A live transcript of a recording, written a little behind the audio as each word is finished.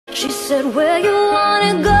She said, where you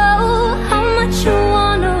wanna go, how much you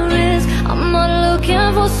wanna risk. I'm not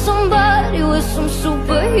looking for somebody with some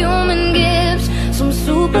superhuman gifts, some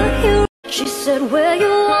superhero. She said, where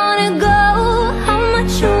you wanna go, how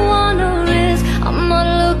much you wanna risk. I'm not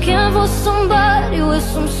looking for somebody with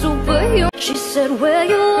some superhuman. She said, where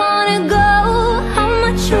you wanna go, how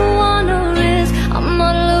much you wanna risk. I'm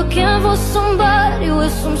not looking for somebody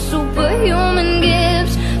with some superhuman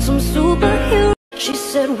gifts, some superhero. She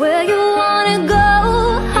said, where you wanna go,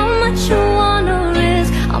 how much you wanna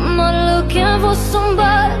risk. I'm not looking for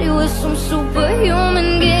somebody with some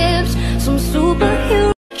superhuman gifts, some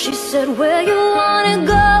superhero. She said, where you wanna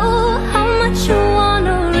go, how much you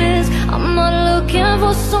wanna risk. I'm not looking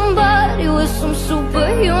for somebody with some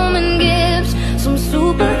superhuman gifts, some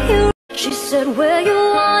superhero. She said, where you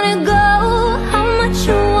wanna go, how much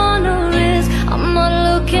you wanna risk. I'm not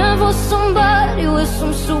looking for somebody with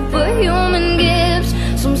some superhuman gifts,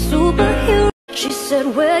 some superhero. She said,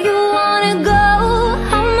 where you wanna go,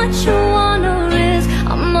 how much you wanna risk.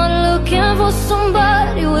 I'm not looking for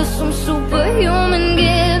somebody with some superhuman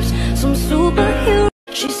gifts, some superhero.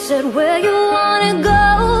 She said, where you wanna go,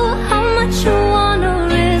 how much you wanna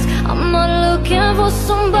risk. I'm not looking for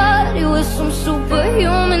somebody with some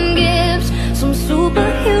superhuman gifts, some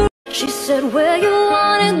superhero. She said, where you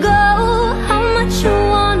wanna go, how much you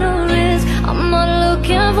wanna risk. I'm not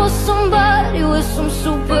looking for somebody with some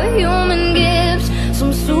superhuman gifts,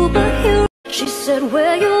 some superhero. She said,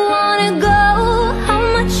 where you wanna go, how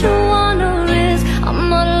much you wanna risk. I'm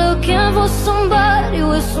not looking for somebody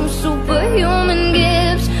with some superhuman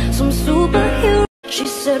gifts, some superhero. She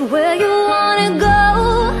said, where you wanna go,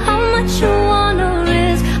 how much you wanna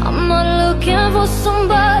risk. I'm not looking for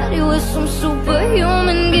somebody with some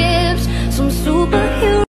superhuman gifts, some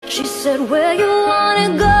superhero. She said, where you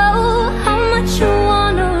wanna go, how much you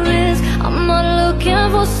wanna risk. I'm not looking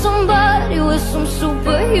for somebody with some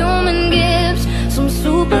superhuman